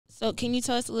So can you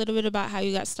tell us a little bit about how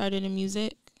you got started in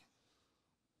music?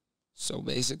 So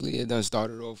basically, it done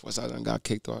started off once I done got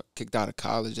kicked out of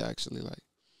college. Actually, like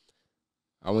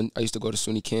I used to go to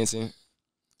SUNY Canton.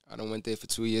 I done went there for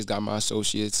 2 years, got my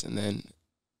associates, and then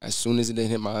as soon as it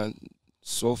didn't hit my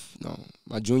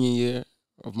junior year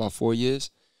of my 4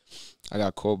 years, I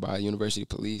got called by University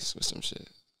Police or some shit.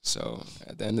 So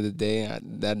at the end of the day,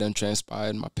 that done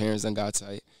transpired. My parents done got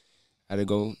tight. I had to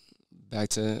go back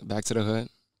to the hood,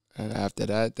 and after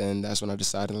that, then that's when I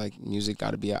decided like music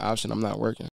got to be an option. I'm not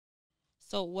working.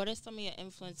 So what are some of your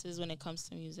influences when it comes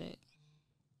to music?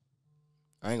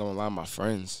 I ain't gonna lie, my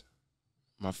friends.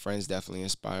 My friends definitely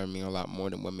inspire me a lot more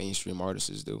than what mainstream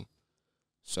artists do.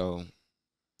 So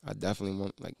I definitely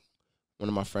want, like, one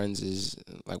of my friends is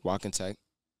like Walking Tech.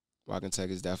 Walking Tech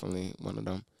is definitely one of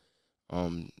them.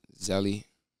 Zelly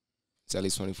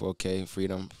 24K,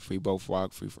 Freedom, Free Both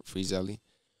Walk, Free Zelly.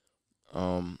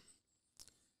 And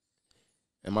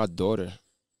my daughter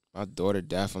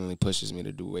definitely pushes me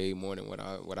to do way more than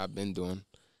what I've been doing.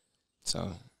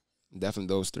 So definitely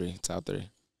those three, top three.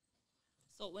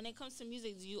 So when it comes to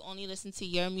music, do you only listen to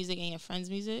your music and your friends'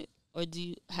 music, or do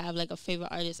you have like a favorite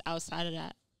artist outside of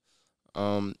that?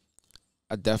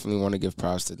 I definitely want to give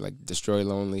props to like Destroy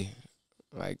Lonely,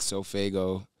 like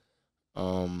Sofago,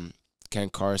 Ken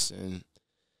Carson,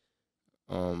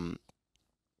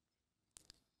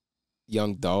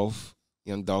 Young Dolph.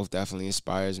 Young Dolph definitely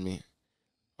inspires me.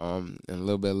 And a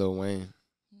little bit of Lil Wayne.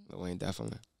 Lil Wayne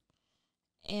definitely.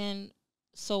 And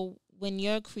so when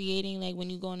you're creating, like when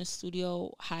you go in the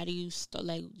studio, how do you start?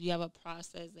 Like, do you have a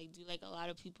process? Like, do you like a lot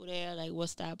of people there? Like,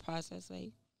 what's that process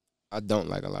like? I don't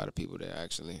like a lot of people there,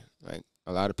 actually. Like,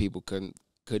 a lot of people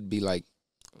could be like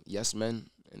yes men,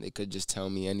 and they could just tell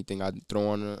me anything I throw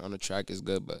on a track is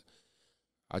good, but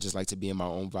I just like to be in my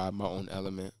own vibe, my own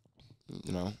element,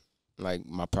 you know? Like,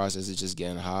 my process is just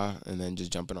getting high and then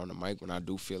just jumping on the mic when I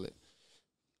do feel it.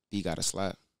 Beat gotta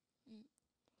slap.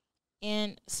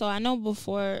 And so I know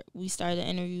before we started the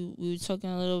interview, we were talking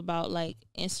a little about like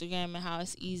Instagram and how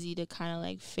it's easy to kind of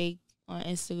like fake on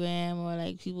Instagram, or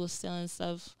like people stealing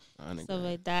stuff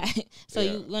like that. So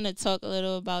yeah. You want to talk a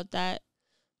little about that?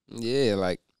 Yeah,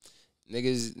 like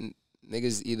niggas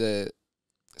either.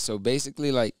 So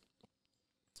basically, like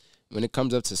when it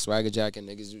comes up to swagger jacking,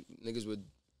 niggas would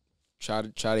try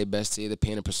their best to either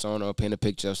paint a persona or paint a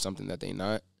picture of something that they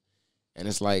not. And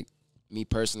it's like, me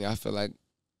personally, I feel like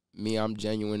I'm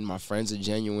genuine. My friends are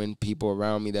genuine. People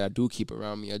around me that I do keep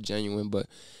around me are genuine. But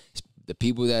the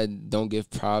people that don't give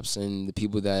props and the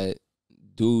people that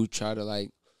do try to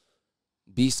like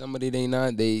be somebody they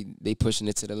not, they pushing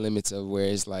it to the limits of where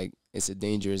it's like it's a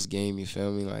dangerous game. You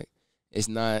feel me? Like it's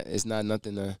not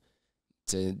nothing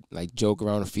to like joke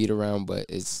around or feed around, but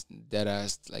it's dead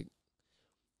ass like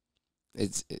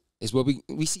it's what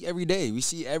we see every day. We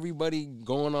see everybody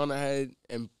going on ahead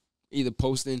and either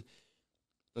posting,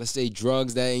 let's say,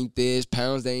 drugs that ain't this,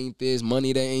 pounds that ain't this,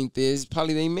 money that ain't this.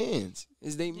 Probably they mans.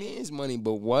 It's they mans money,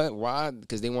 but what? Why?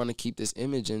 Because they want to keep this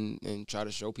image and try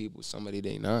to show people somebody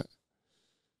they not.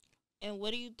 And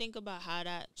what do you think about how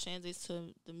that translates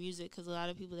to the music? Because a lot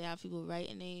of people, they have people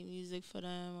writing their music for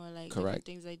them, or like different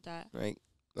things like that. Right.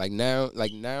 Like now,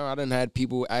 I done had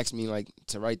people ask me like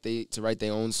to write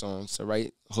their own songs, to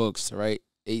write hooks, to write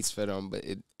eights for them, but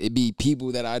it be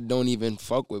people that I don't even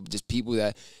fuck with, just people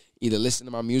that either listen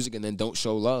to my music and then don't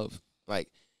show love. Like,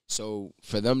 so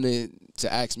for them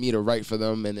to ask me to write for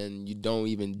them and then you don't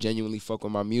even genuinely fuck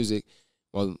with my music,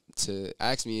 well, to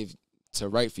ask me to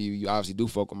write for you, you obviously do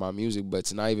fuck with my music, but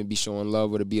to not even be showing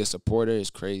love or to be a supporter is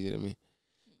crazy to me.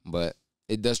 But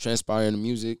it does transpire in the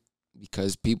music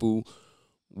because people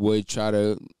would try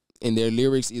to, in their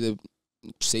lyrics, either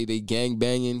say they gang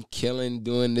banging, killing,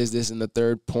 doing this, and the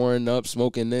third, pouring up,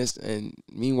 smoking this, and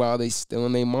meanwhile they still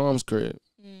in their mom's crib.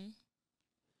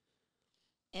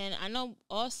 And I know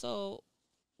also,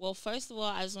 well, first of all,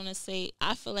 I just want to say,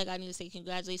 I feel like I need to say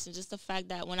congratulations. Just the fact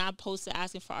that when I posted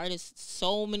asking for artists,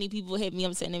 so many people hit me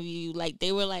up to interview you. Like,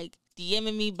 they were like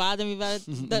DMing me, bothering me about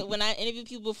it. When I interviewed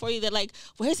people before you, they're like,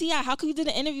 where's he at? How come you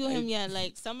didn't interview him yet?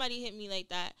 Like, somebody hit me like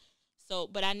that. So,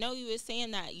 but I know you were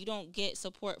saying that you don't get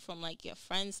support from like your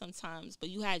friends sometimes, but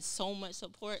you had so much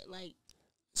support like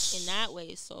in that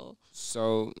way. So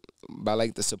by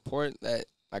like the support that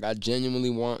like I genuinely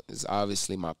want is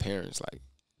obviously my parents. Like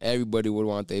everybody would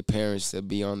want their parents to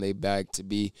be on their back, to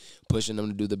be pushing them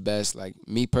to do the best. Like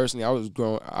me personally,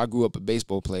 I grew up a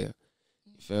baseball player.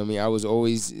 You feel me? I was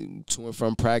always to and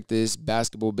from practice,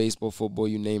 basketball, baseball, football,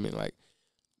 you name it. Like,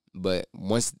 but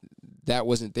once that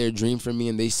wasn't their dream for me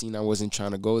and they seen I wasn't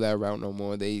trying to go that route no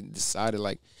more, they decided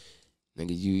like, nigga,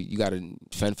 you gotta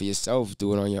fend for yourself,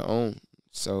 do it on your own.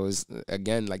 So it's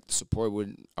again like the support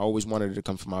would I always wanted it to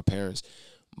come from my parents,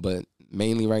 but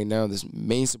mainly right now this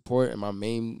main support and my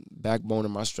main backbone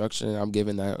and my structure I'm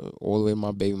giving that all the way to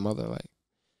my baby mother. Like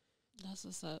That's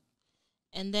what's up.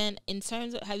 And then in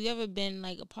terms of, have you ever been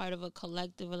like a part of a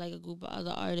collective or like a group of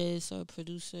other artists or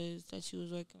producers that you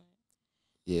was working with?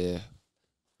 yeah,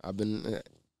 I've been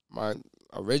I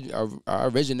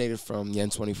originated from Yen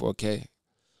 24K.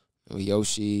 With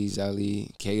Yoshi,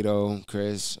 Zelly, Kato,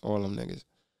 Chris, all them niggas.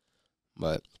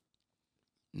 But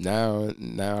now I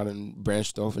done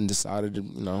branched off and decided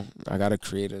to, I gotta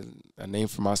create a name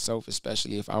for myself,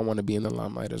 especially if I want to be in the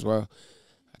limelight as well.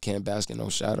 I can't bask in no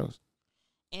shadows.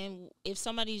 And if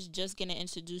somebody's just gonna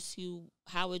introduce you,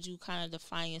 how would you kind of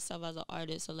define yourself as an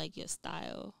artist or like your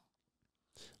style?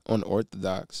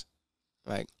 Unorthodox.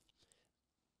 Like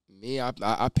me,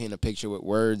 I paint a picture with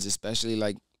words, especially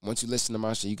like once you listen to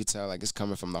my shit, you could tell like it's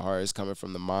coming from the heart, it's coming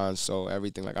from the mind, soul,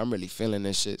 everything. Like I'm really feeling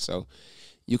this shit, so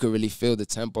you could really feel the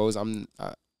tempos.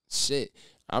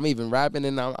 I'm even rapping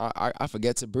and I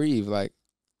forget to breathe. Like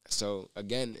so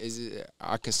again,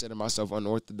 I consider myself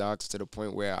unorthodox to the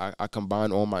point where I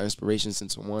combine all my inspirations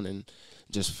into one and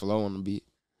just flow on the beat.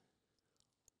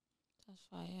 That's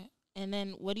fire. And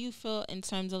then what do you feel in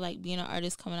terms of like being an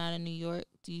artist coming out of New York?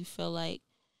 Do you feel like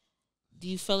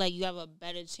you have a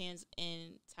better chance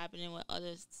in tapping in with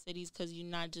other cities because you're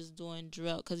not just doing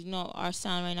drill? Because, our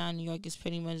sound right now in New York is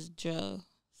pretty much drill.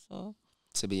 So,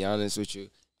 to be honest with you,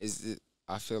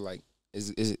 I feel like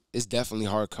it's definitely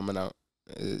hard coming out,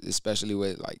 especially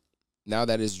with, like, now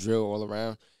that it's drill all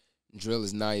around, drill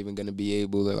is not even going to be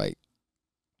able to, like,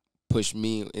 push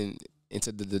me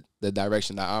into the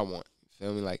direction that I want. You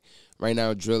feel me? Like, right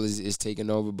now, drill is taking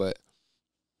over, but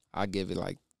I give it,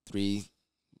 like, 3,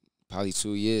 probably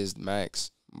 2 years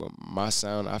max. But my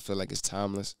sound, I feel like it's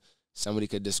timeless. Somebody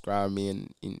could describe me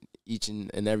in each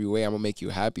and every way. I'm going to make you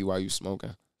happy while you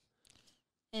smoking.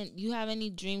 And you have any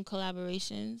dream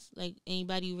collaborations? Like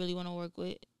anybody you really want to work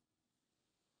with?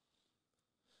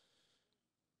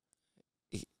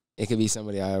 It could be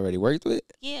somebody I already worked with?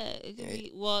 Yeah, it could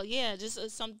be. Well, yeah, just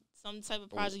some type of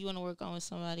project you want to work on with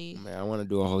somebody. Man, I want to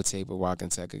do a whole tape with Walk and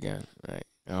Tech again. Right?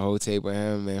 A whole tape with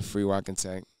him, man, free Walk and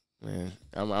Tech. Man,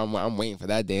 I'm waiting for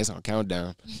that day. It's on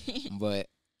countdown. But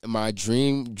my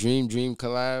dream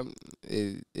collab,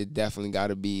 it definitely got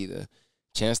to be the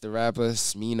Chance the Rapper,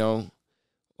 Smino,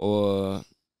 or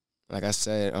like I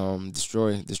said,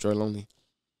 Destroy Lonely.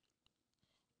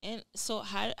 And so,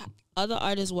 how other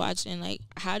artists watching, like,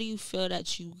 how do you feel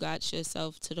that you got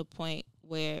yourself to the point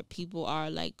where people are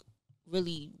like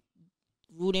really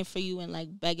rooting for you and like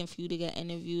begging for you to get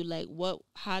interviewed? Like,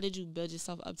 how did you build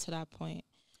yourself up to that point?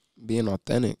 Being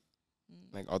authentic,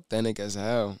 like authentic as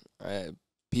hell.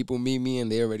 People meet me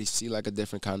and they already see like a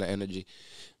different kind of energy.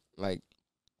 Like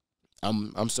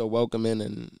I'm so welcoming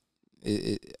and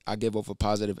I give off a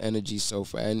positive energy. So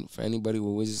for anybody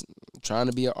who is trying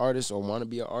to be an artist or want to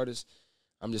be an artist,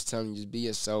 I'm just telling you, just be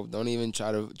yourself. Don't even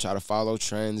try to follow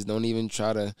trends. Don't even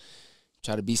try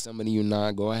to be somebody you're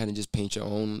not. Go ahead and just paint your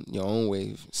own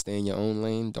wave. Stay in your own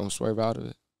lane. Don't swerve out of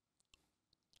it.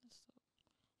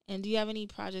 And do you have any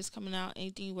projects coming out?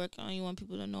 Anything you working on you want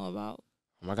people to know about?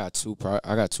 I got two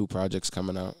projects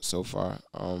coming out so far.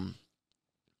 I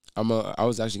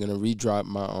was actually gonna redrop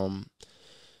my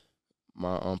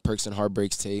Perks and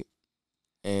Heartbreaks tape,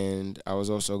 and I was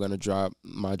also gonna drop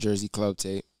my Jersey Club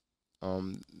tape.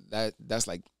 That's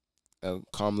like a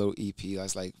calm little EP.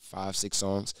 That's like 5-6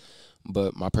 songs,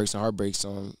 but my Perks and Heartbreaks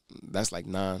song, that's like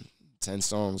 9-10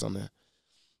 songs on there.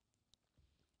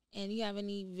 And you have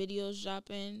any videos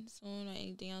dropping soon or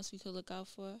anything else we could look out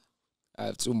for? I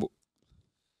have 2 more.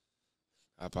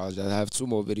 I apologize. I have 2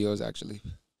 more videos actually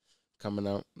coming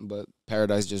out, but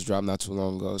Paradise just dropped not too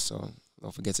long ago, so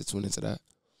don't forget to tune into that.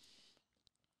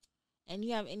 And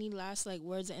you have any last like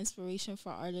words of inspiration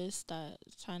for artists that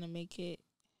trying to make it?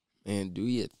 Man, do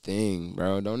your thing,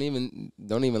 bro. Don't even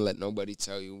let nobody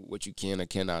tell you what you can or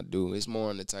cannot do. It's more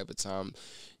on the type of time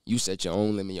you set your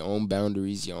own limit, your own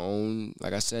boundaries, your own,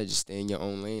 like I said, just stay in your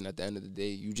own lane. At the end of the day,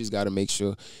 you just got to make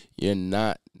sure you're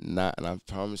not, and I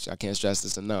promise you, I can't stress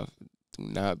this enough. Do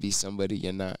not be somebody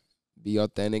you're not. Be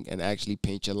authentic and actually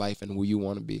paint your life and who you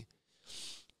want to be.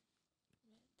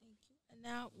 Thank you. And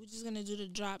now we're just going to do the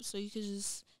drop, so you could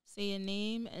just say your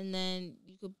name, and then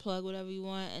you could plug whatever you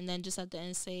want, and then just at the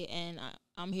end say, and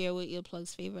I'm here with your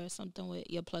plug's favorite, or something with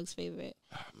your plug's favorite.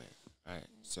 Oh, man. All right.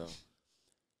 So,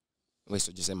 wait,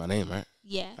 so just say my name, right?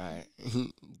 Yeah. All right.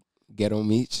 Ghetto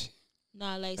Meech.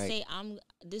 No, like say,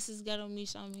 this is Ghetto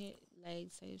Meech, I'm here. Like,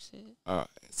 same shit.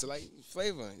 So like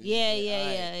flavor.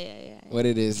 Yeah. What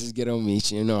it is Ghetto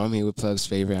Meech. You know, I'm here with Plug's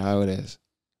favorite. How it is.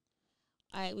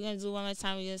 All right, we're gonna do one more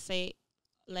time. We're gonna say,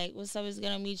 like, what's up? It's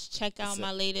Ghetto Meech. Check out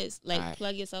my latest. Like, right.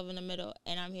 Plug yourself in the middle,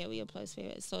 and I'm here with your Plug's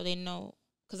favorite, so they know.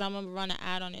 Cause I'm gonna run an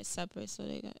ad on it separate, so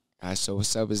they got. All right, so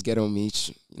what's up? It's Ghetto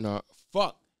Meech. You know,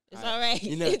 fuck. It's all right.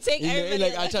 You know, Take everybody.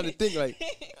 like I try to think like,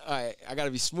 all right, I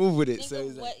gotta be smooth with it. Think So of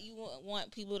it's what like, you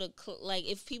want people to like.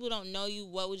 If people don't know you,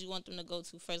 what would you want them to go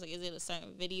to first? Like, is it a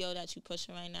certain video that you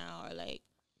pushing right now, or like?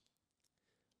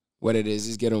 What it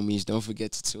is Ghetto Meech. Don't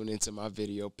forget to tune into my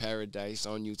video Paradise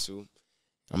on YouTube.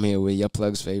 I'm here with your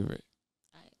Plug's favorite.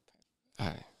 All right. All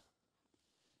right.